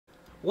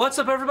What's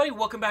up, everybody?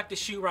 Welcome back to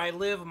Shoot Ride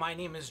Live. My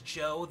name is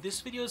Joe. This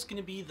video is going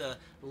to be the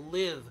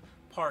live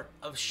part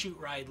of Shoot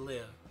Ride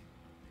Live.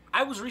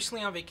 I was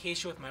recently on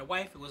vacation with my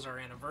wife. It was our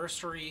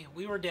anniversary.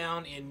 We were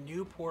down in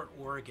Newport,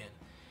 Oregon,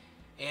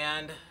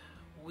 and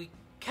we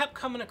kept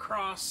coming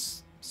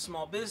across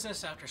small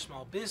business after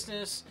small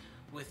business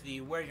with the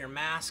wear your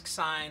mask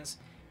signs.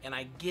 And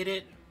I get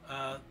it.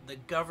 The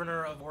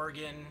governor of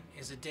Oregon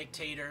is a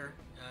dictator.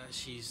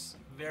 She's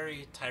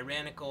very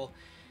tyrannical,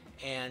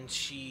 and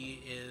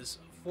she is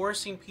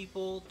forcing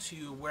people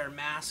to wear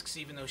masks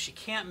even though she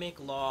can't make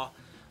law,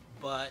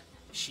 but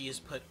she has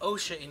put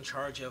OSHA in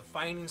charge of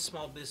finding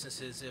small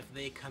businesses if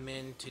they come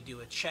in to do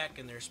a check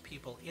and there's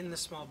people in the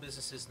small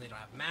businesses and they don't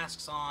have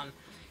masks on,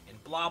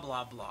 and blah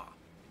blah blah.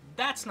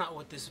 That's not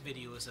what this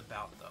video is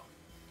about though.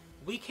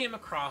 We came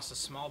across a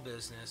small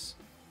business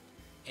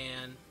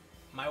and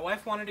my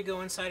wife wanted to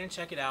go inside and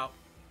check it out.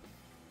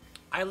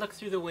 I looked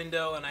through the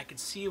window and I could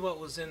see what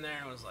was in there.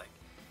 I was like,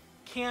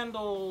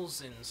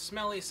 candles and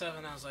smelly stuff,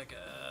 and I was like,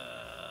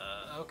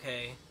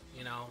 okay,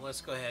 you know, let's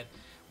go ahead.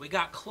 We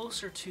got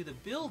closer to the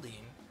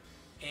building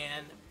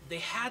and they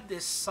had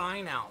this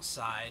sign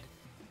outside,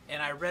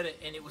 and I read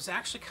it, and it was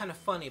actually kind of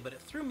funny, but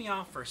it threw me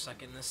off for a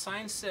second. The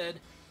sign said,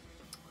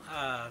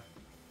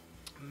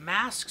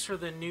 masks are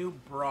the new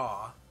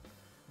bra,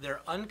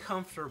 they're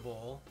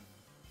uncomfortable,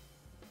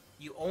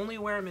 you only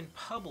wear them in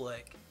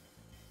public,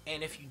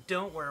 and if you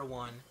don't wear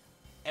one,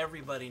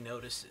 everybody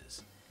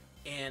notices.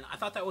 And I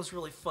thought that was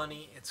really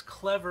funny. It's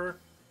clever.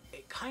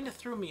 It kind of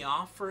threw me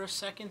off for a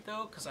second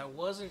though, because I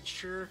wasn't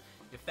sure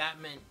if that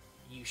meant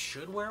you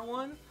should wear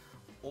one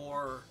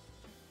or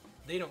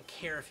they don't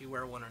care if you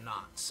wear one or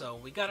not. So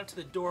we got up to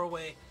the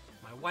doorway.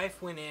 My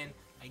wife went in.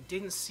 I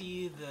didn't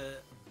see the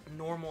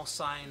normal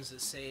signs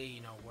that say, you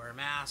know, wear a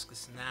mask,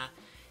 this and that.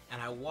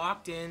 And I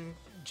walked in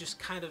just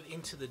kind of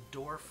into the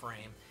door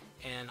frame,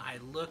 and I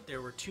looked. There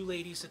were two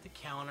ladies at the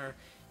counter,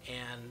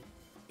 and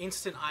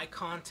instant eye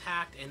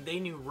contact, and they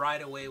knew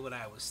right away what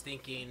I was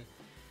thinking,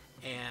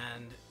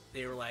 and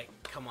they were like,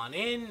 come on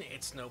in,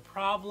 it's no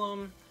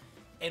problem.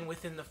 And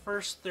within the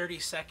first 30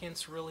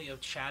 seconds really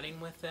of chatting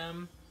with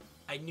them,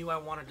 I knew I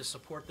wanted to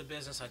support the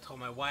business. I told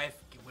my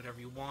wife, get whatever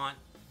you want,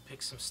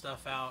 pick some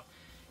stuff out.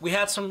 We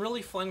had some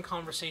really fun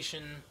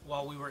conversation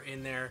while we were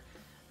in there.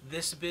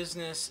 This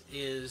business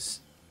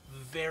is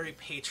very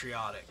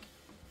patriotic,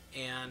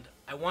 and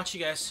I want you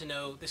guys to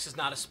know this is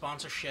not a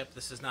sponsorship,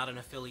 this is not an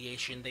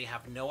affiliation. They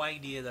have no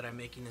idea that I'm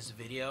making this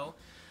video.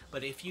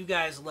 But if you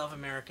guys love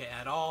America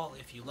at all,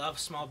 if you love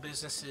small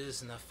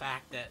businesses and the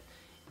fact that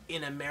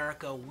in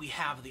America we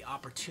have the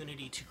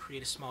opportunity to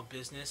create a small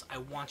business, I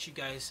want you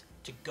guys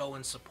to go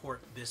and support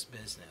this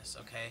business,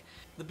 okay?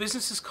 The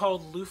business is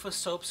called Loofah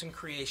Soaps and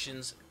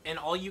Creations, and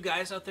all you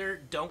guys out there,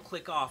 don't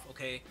click off,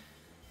 okay?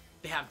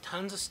 They have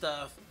tons of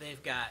stuff.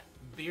 They've got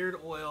beard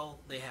oil,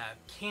 they have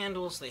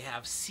candles, they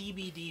have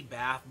CBD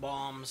bath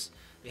bombs,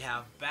 they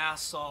have bath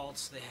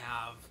salts, they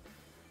have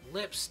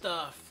lip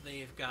stuff,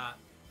 they've got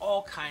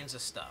all kinds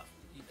of stuff.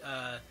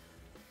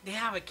 They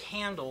have a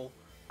candle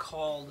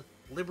called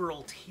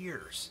Liberal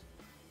Tears.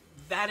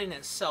 That in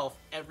itself,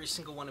 every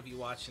single one of you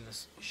watching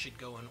this should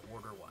go and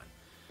order one.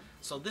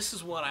 So this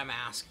is what I'm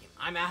asking.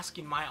 I'm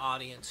asking my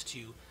audience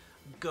to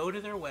go to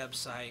their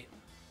website,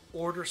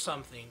 order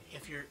something.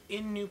 If you're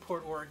in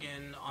Newport,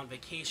 Oregon on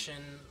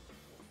vacation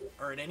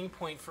or at any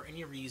point for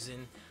any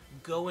reason,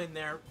 go in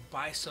there,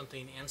 buy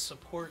something, and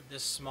support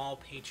this small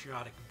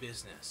patriotic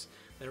business.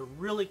 They're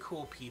really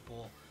cool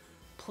people.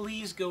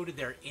 Please go to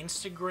their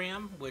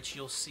Instagram, which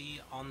you'll see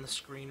on the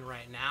screen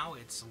right now.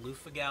 It's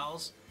Loofah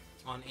Gals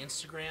on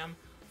Instagram.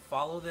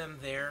 Follow them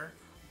there.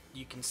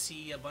 You can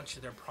see a bunch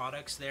of their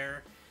products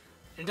there.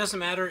 It doesn't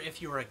matter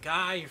if you're a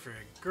guy, if you're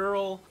a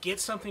girl, get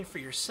something for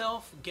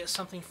yourself, get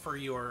something for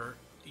your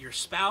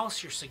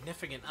spouse, your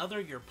significant other,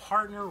 your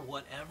partner,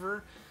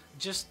 whatever.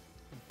 Just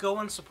go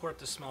and support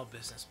the small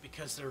business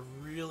because they're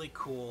really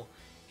cool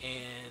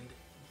and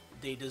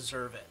they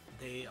deserve it.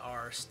 They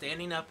are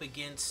standing up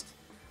against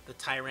the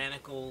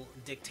tyrannical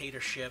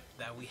dictatorship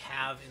that we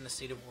have in the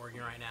state of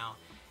Oregon right now,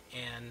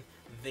 and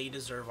they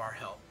deserve our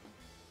help.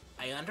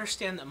 I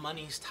understand that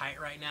money's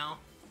tight right now.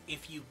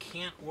 If you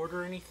can't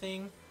order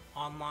anything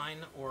online,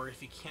 or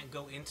if you can't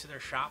go into their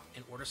shop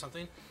and order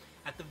something,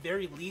 at the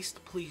very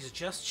least, please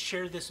just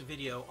share this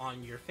video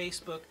on your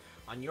Facebook,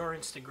 on your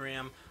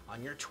Instagram,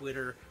 on your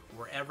Twitter,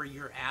 wherever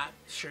you're at.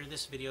 Share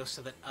this video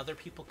so that other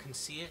people can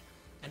see it.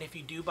 And if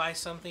you do buy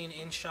something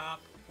in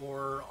shop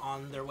or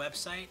on their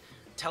website,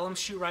 tell them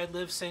Shoot Ride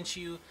Live sent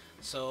you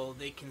so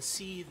they can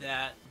see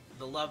that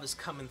the love is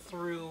coming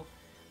through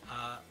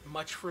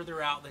much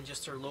further out than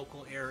just their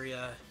local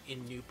area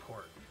in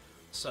Newport.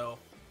 So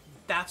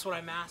that's what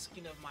I'm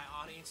asking of my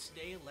audience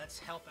today. Let's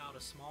help out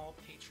a small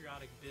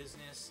patriotic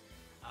business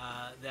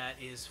that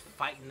is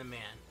fighting the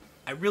man.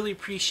 I really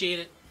appreciate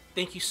it.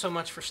 Thank you so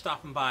much for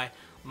stopping by.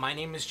 My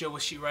name is Joe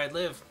with Shoot Ride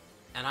Live,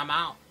 and I'm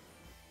out.